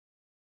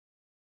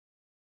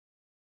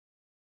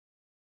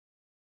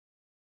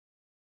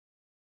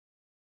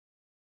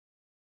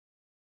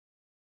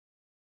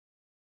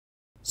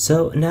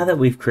So now that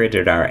we've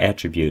created our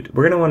attribute,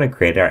 we're going to want to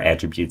create our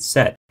attribute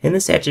set. And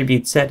this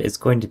attribute set is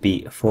going to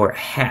be for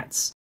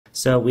hats.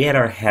 So we had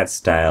our hat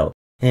style,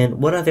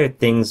 and what other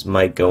things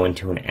might go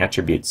into an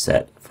attribute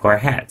set for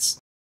hats?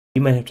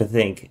 You might have to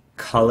think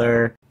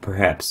color,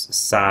 perhaps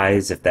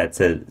size, if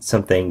that's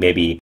something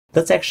maybe.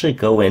 Let's actually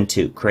go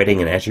into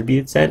creating an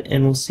attribute set,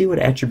 and we'll see what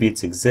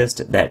attributes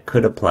exist that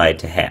could apply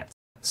to hats.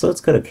 So let's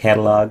go to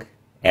Catalog,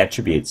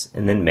 Attributes,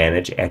 and then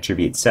Manage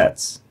Attribute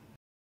Sets.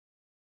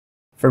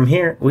 From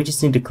here, we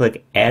just need to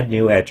click Add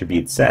New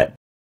Attribute Set.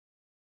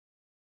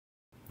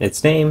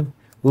 Its name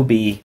will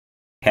be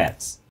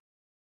Hats.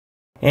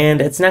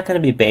 And it's not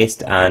going to be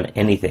based on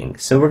anything,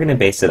 so we're going to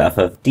base it off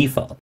of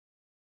default.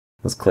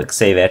 Let's click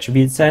Save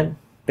Attribute Set.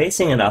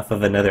 Basing it off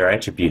of another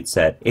attribute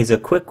set is a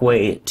quick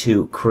way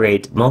to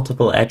create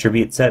multiple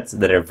attribute sets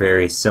that are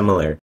very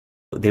similar.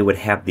 They would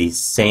have these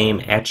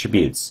same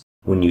attributes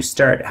when you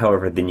start,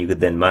 however, then you could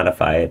then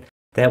modify it.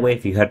 That way,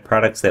 if you had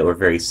products that were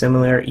very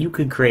similar, you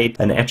could create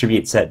an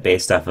attribute set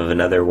based off of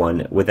another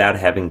one without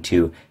having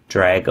to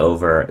drag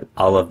over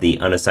all of the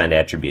unassigned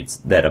attributes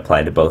that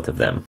apply to both of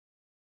them.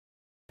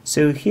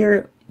 So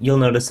here, you'll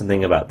notice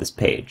something about this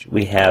page.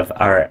 We have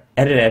our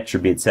Edit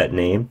Attribute Set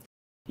name.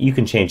 You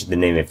can change the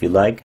name if you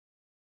like.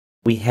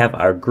 We have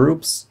our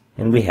groups,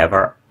 and we have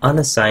our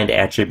unassigned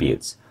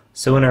attributes.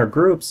 So in our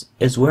groups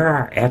is where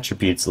our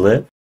attributes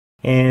live,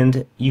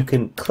 and you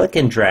can click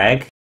and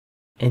drag,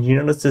 and you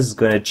notice this is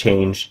going to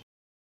change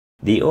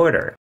the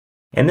order.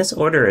 And this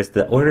order is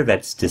the order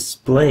that's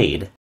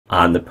displayed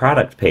on the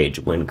product page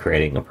when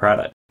creating a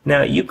product.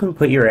 Now you can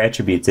put your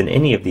attributes in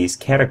any of these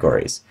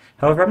categories.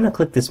 However, I'm going to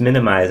click this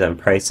Minimize on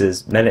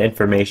Prices, Meta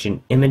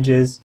Information,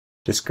 Images,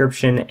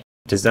 Description,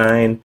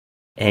 Design,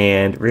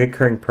 and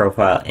Recurring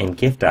Profile and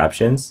Gift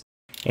Options,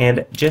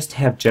 and just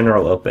have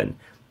General open,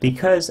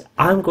 because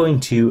I'm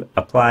going to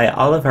apply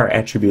all of our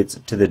attributes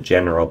to the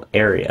general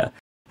area.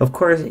 Of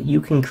course,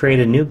 you can create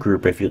a new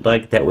group if you'd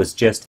like that was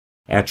just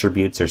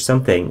attributes or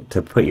something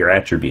to put your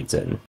attributes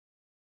in.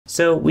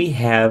 So we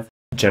have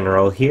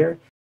general here.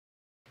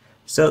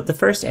 So the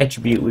first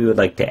attribute we would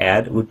like to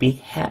add would be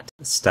hat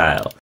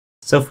style.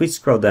 So if we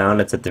scroll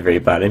down, it's at the very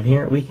bottom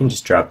here, we can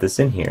just drop this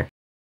in here.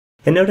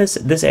 And notice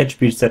this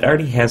attribute set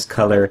already has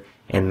color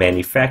and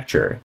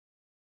manufacturer.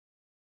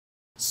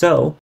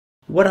 So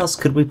what else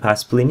could we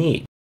possibly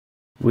need?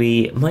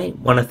 We might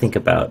want to think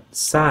about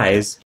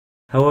size.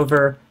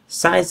 However,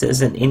 size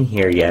isn't in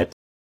here yet.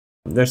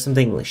 There's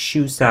something like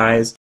shoe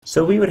size,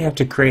 so we would have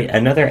to create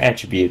another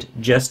attribute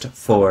just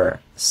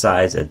for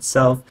size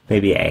itself,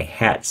 maybe a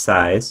hat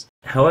size.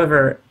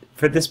 However,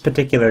 for this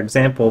particular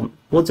example,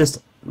 we'll just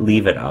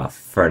leave it off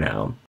for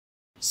now.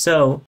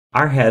 So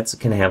our hats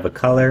can have a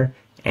color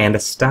and a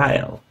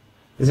style.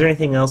 Is there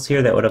anything else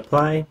here that would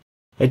apply?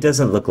 It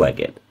doesn't look like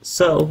it.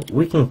 So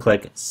we can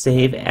click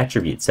Save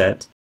Attribute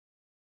Set,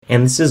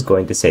 and this is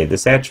going to save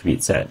this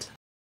attribute set.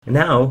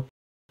 Now,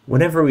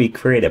 whenever we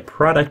create a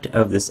product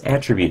of this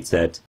attribute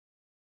set,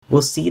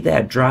 we'll see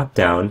that drop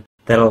down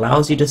that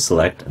allows you to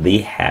select the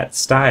hat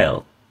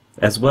style,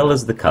 as well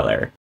as the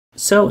color.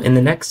 So in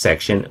the next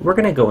section, we're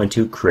going to go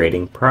into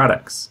creating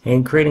products.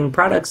 And creating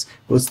products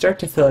will start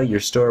to fill your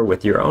store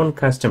with your own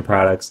custom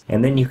products,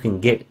 and then you can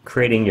get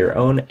creating your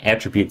own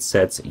attribute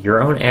sets, your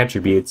own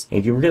attributes,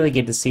 and you really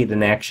get to see it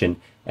in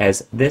action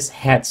as this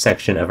hat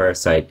section of our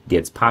site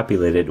gets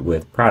populated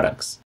with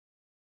products.